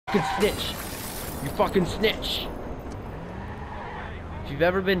fucking snitch. You fucking snitch. If you've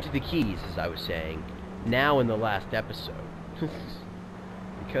ever been to the Keys, as I was saying, now in the last episode,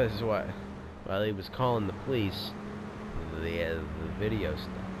 because what? While he was calling the police, the video stuff.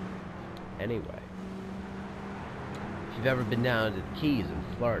 Anyway, if you've ever been down to the Keys in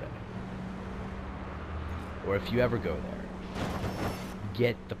Florida, or if you ever go there,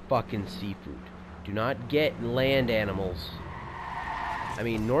 get the fucking seafood. Do not get land animals. I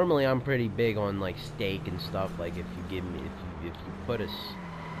mean, normally I'm pretty big on like steak and stuff. Like if you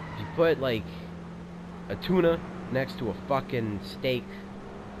put like a tuna next to a fucking steak,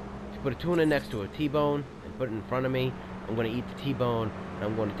 if you put a tuna next to a T-bone and put it in front of me, I'm gonna eat the T-bone and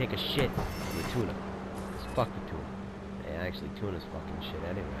I'm gonna take a shit on the tuna. It's fuck the tuna. Yeah, actually, tuna's fucking shit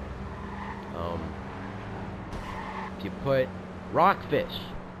anyway. If you put rockfish,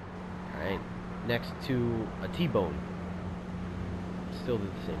 right, next to a T-bone, still do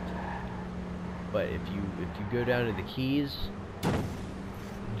the same thing. But if you go down to the Keys,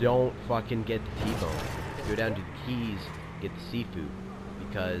 don't fucking get the T-bone. If you go down to the Keys, get the seafood,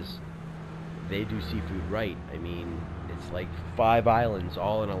 because they do seafood right. I mean, it's like 5 islands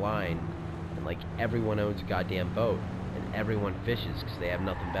all in a line, and like everyone owns a goddamn boat, and everyone fishes because they have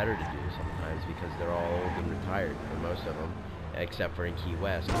nothing better to do sometimes, because they're all old and retired, or most of them, except for in Key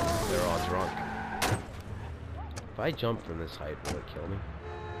West. They're all drunk. If I jump from this height, will it kill me?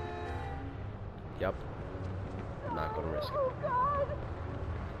 Yep. I'm not gonna risk it.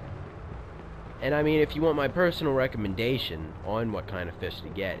 And I mean, if you want my personal recommendation on what kind of fish to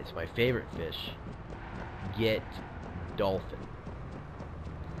get, it's my favorite fish. Get dolphin.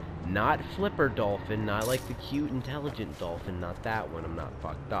 Not flipper dolphin, not like the cute, intelligent dolphin, not that one. I'm not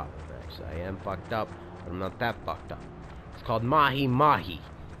fucked up. Actually, I am fucked up, but I'm not that fucked up. It's called mahi mahi,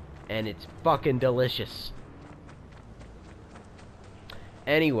 and it's fucking delicious.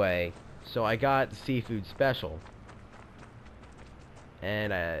 Anyway, so I got the seafood special,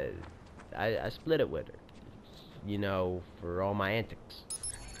 and I split it with her, you know, for all my antics,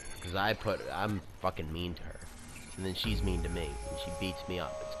 because I'm fucking mean to her, and then she's mean to me, and she beats me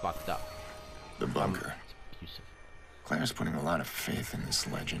up. It's fucked up. The bunker. It's abusive. Claire's putting a lot of faith in this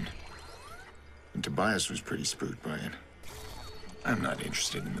legend, and Tobias was pretty spooked by it. I'm not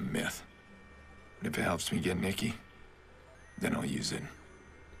interested in the myth, but if it helps me get Nikki, then I'll use it.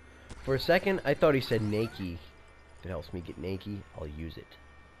 For a second, I thought he said Nakey. If it helps me get Nakey, I'll use it.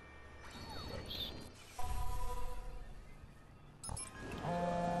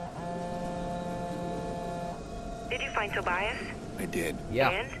 Did you find Tobias? I did. Yeah.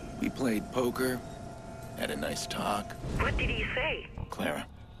 And? We played poker, had a nice talk. What did he say? Clara,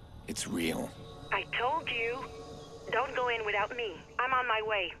 it's real. I told you. Don't go in without me. I'm on my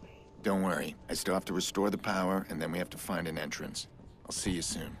way. Don't worry, I still have to restore the power, and then we have to find an entrance. I'll see you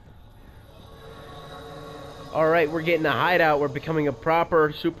soon. Alright, we're getting a hideout. We're becoming a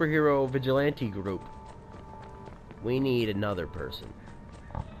proper superhero vigilante group. We need another person.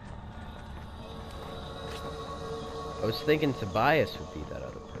 I was thinking Tobias would be that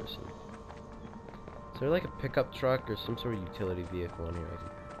other person. Is there like a pickup truck or some sort of utility vehicle in here?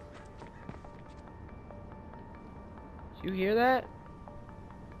 Did you hear that?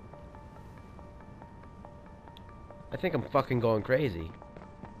 I think I'm fucking going crazy.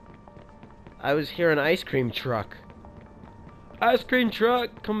 I was hearing ice cream truck. Ice cream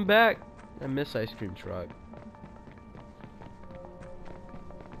truck, come back. I miss ice cream truck.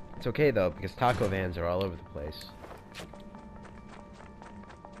 It's okay though, because taco vans are all over the place.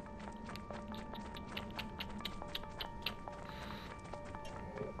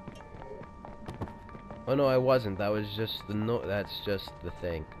 Oh no, I wasn't. That was just the that's just the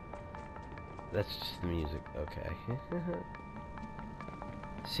thing. That's just the music. Okay.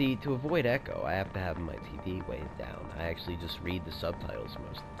 See, to avoid echo, I have to have my TV way down. I actually just read the subtitles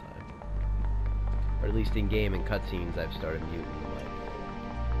most of the time. Or at least in game and cutscenes, I've started muting the mic.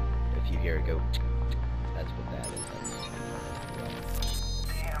 If you hear it go, that's what that is.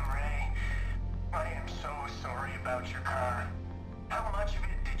 Damn, Ray. I am so sorry about your car. How much of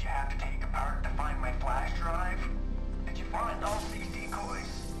it did you have to take apart to find my flash drive? Did you find all these decoys?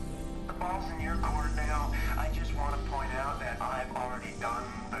 The ball's in your court now. I just want to point out that I've already done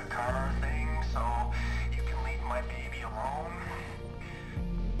the car thing, so you can leave my baby alone.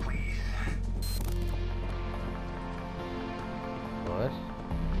 Please. What?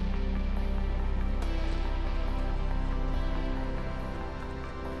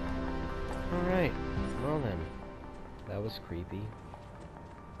 Alright. Well then. That was creepy.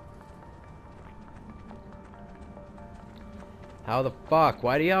 How the fuck?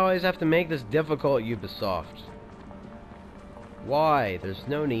 Why do you always have to make this difficult, Ubisoft? Why? There's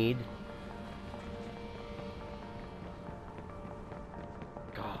no need.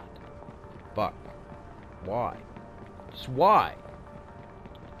 God. Fuck. Why? Just why?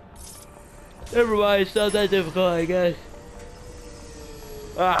 Never mind, it's not that difficult, I guess.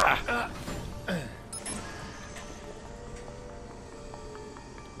 Ah!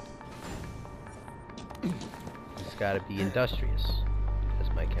 It's gotta be industrious, as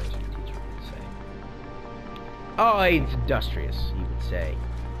my chemistry teacher would say. Oh, he's industrious, he would say.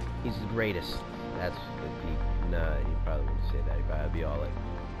 He's the greatest. That's nah, he probably wouldn't say that. He'd probably be all like,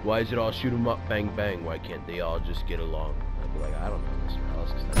 why is it all shoot 'em up, bang bang? Why can't they all just get along? I'd be like, I don't know, Mr.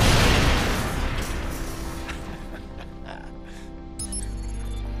 Ellis, 'cause that's...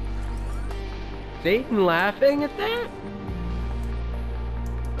 Is Aiden laughing at that?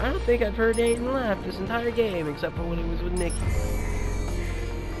 I don't think I've heard Aiden laugh this entire game, except for when he was with Nikki.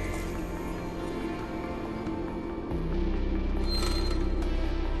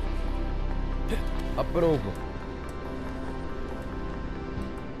 Up and over.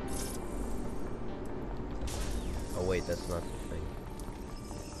 Oh wait, that's not the thing.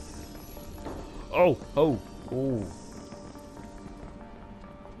 Oh! Oh! Oh!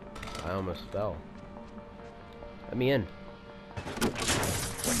 I almost fell. Let me in. 1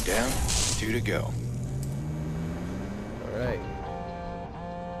 down, 2 to go. Alright.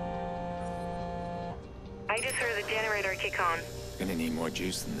 I just heard the generator kick on. Gonna need more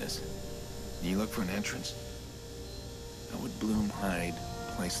juice than this. Can you look for an entrance? How would Bloom hide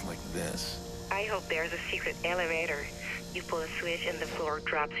a place like this? I hope there's a secret elevator. You pull a switch and the floor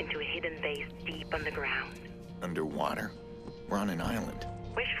drops into a hidden base deep underground. Underwater? We're on an island.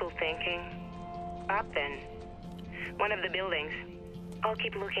 Wishful thinking. Up then. One of the buildings. I'll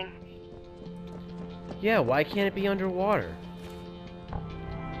keep looking. Yeah, why can't it be underwater?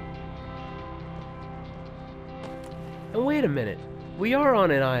 And wait a minute. We are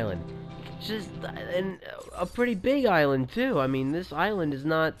on an island. Just and a pretty big island too. I mean, this island is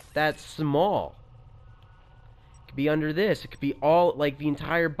not that small. It could be under this. It could be all like the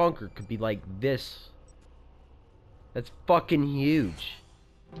entire bunker could be like this. That's fucking huge.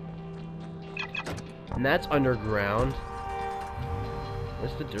 And that's underground.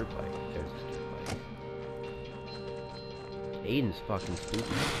 Where's the dirt bike? There's the dirt bike. Aiden's fucking stupid.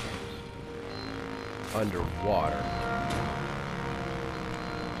 Underwater.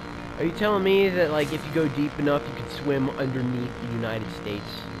 Are you telling me that, like, if you go deep enough, you could swim underneath the United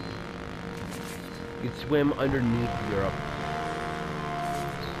States? You could swim underneath Europe.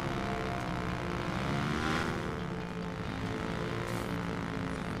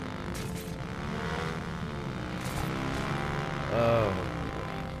 Oh.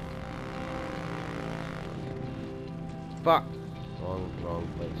 Fuck. Wrong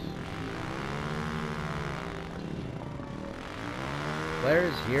place. Claire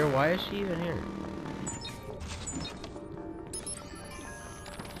is here? Why is she even here?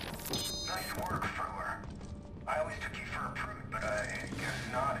 Nice work, Frewer. I always took you for a prude, but I guess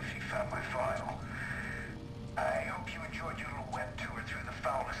not if you found my file. I hope you enjoyed your little web tour through the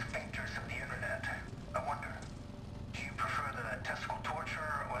foulest sphincters of the internet. I wonder, do you prefer the testicle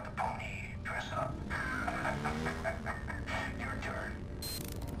torture or the pony dress up? Your turn.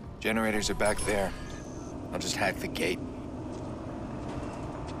 Generators are back there. I'll just hack the gate.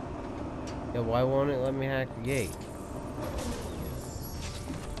 Yeah, why won't it let me hack the gate?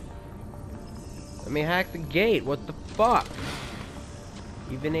 Let me hack the gate, what the fuck?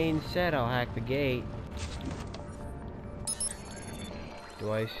 Even Aiden said I'll hack the gate.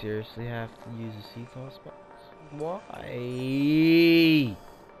 Do I seriously have to use a CTOS box? Why?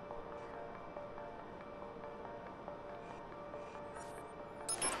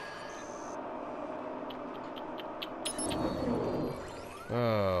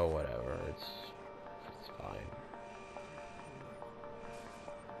 Oh, whatever. It's fine.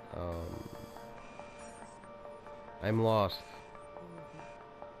 I'm lost.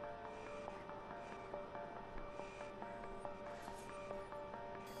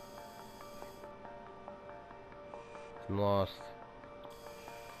 I'm lost.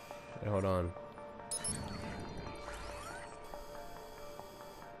 Wait, hold on.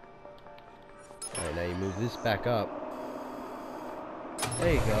 Alright, now you move this back up.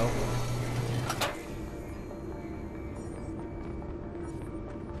 There you go.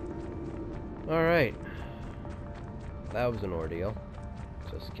 Alright. That was an ordeal.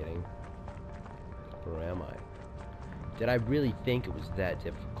 Just kidding. Where am I? Did I really think it was that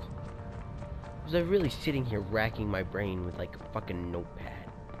difficult? Was I really sitting here racking my brain with like a fucking notepad?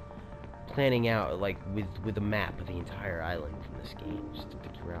 Planning out like with a map of the entire island from this game just to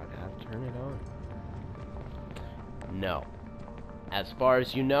figure out how to turn it on? No. As far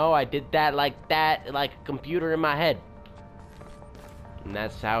as you know, I did that, like a computer in my head. And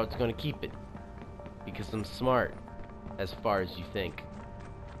that's how it's gonna keep it. Because I'm smart, as far as you think.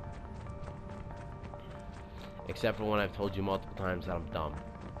 Except for when I've told you multiple times that I'm dumb.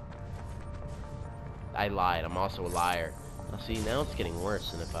 I lied, I'm also a liar. Now see, now it's getting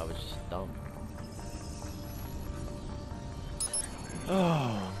worse than if I was just dumb.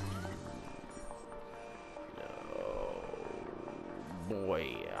 Oh. No.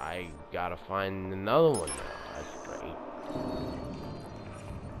 Boy, I gotta find another one now. That's great.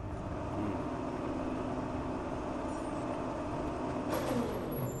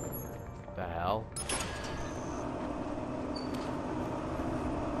 The hell?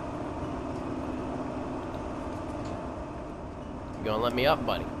 You gonna let me up,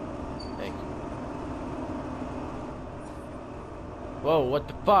 buddy? Thank you. Whoa, what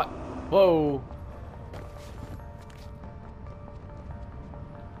the fuck? Whoa.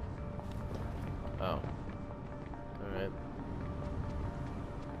 Oh. Alright.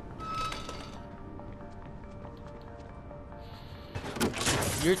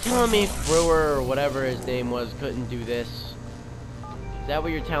 You're telling me Brewer or whatever his name was couldn't do this? Is that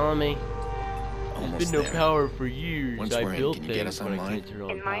what you're telling me? There's been no power for years. Once I we're in, built can you get things, us but I online? can't turn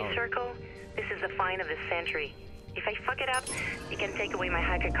on In my power. circle, this is the find of the century. If I fuck it up, you can take away my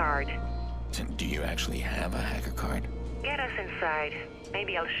hacker card. Do you actually have a hacker card? Get us inside.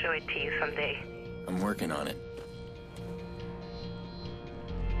 Maybe I'll show it to you someday. I'm working on it.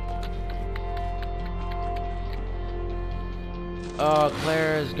 Oh,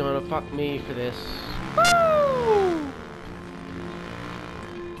 Claire's gonna fuck me for this. Woo!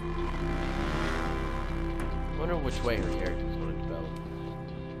 Wonder which way her character's gonna develop.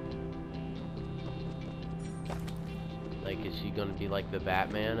 Like, is she gonna be like the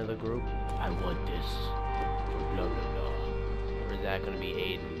Batman of the group? I want this. No, no, no. Or is that gonna be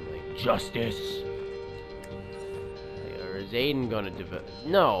Aiden? Like, justice. Like, or is Aiden gonna develop?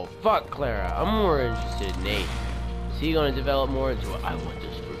 No, fuck Clara. I'm more interested in Aiden. Is he gonna develop more into I want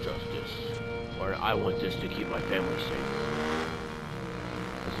this for justice, or I want this to keep my family safe?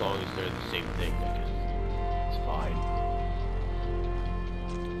 As long as they're the same thing, I guess it's fine.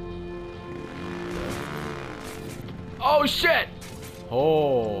 Oh shit!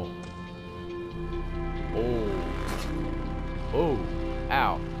 Oh. Oh. Oh.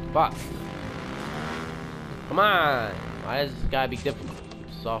 Ow. Fuck. Come on. Why does this gotta be difficult?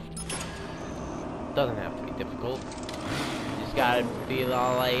 Soft. Doesn't have to be difficult. You just gotta feel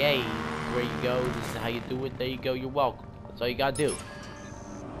all like, hey, where you go, this is how you do it, there you go, you're welcome. That's all you gotta do.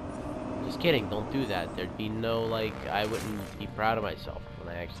 Just kidding, don't do that. There'd be no, like, I wouldn't be proud of myself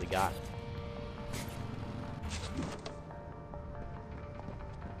when I actually got it.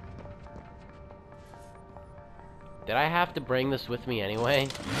 Did I have to bring this with me anyway?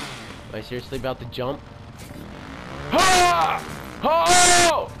 Am I seriously about to jump? Ha!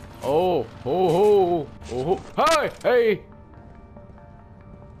 Oh! Oh, oh, oh, oh, hey, hey!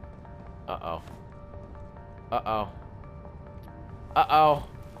 Uh-oh. Uh-oh. Uh-oh.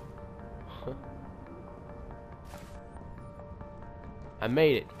 I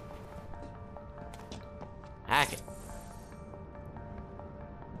made it. Hack it.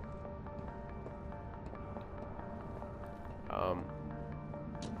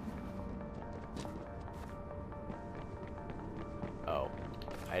 Oh.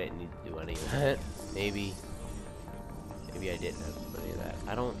 I didn't need to do any of that. Maybe I didn't have to do any of that.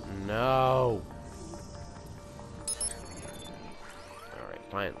 I don't know. Alright,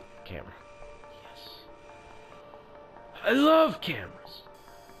 fine. Camera. Yes. I love cameras.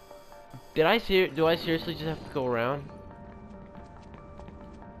 Do I seriously just have to go around?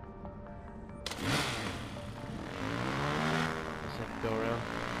 Just have to go around?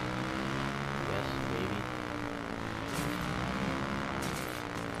 Yes, maybe.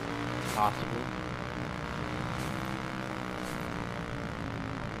 Possible.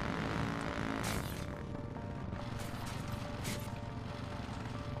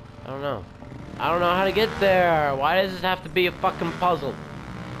 I don't know. I don't know how to get there. Why does this have to be a fucking puzzle?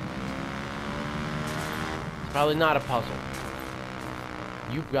 It's probably not a puzzle.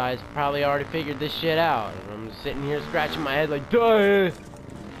 You guys probably already figured this shit out. And I'm just sitting here scratching my head like, duh.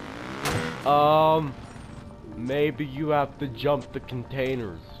 Maybe you have to jump the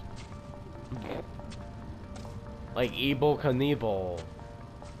containers. Like Evel Knievel.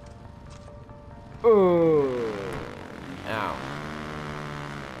 Ow.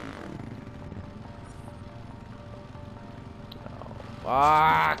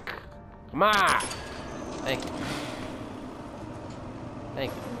 Oh, fuck. Come on. Thank you.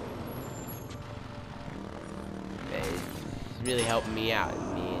 Thank you. really helping me out,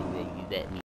 man. That you let me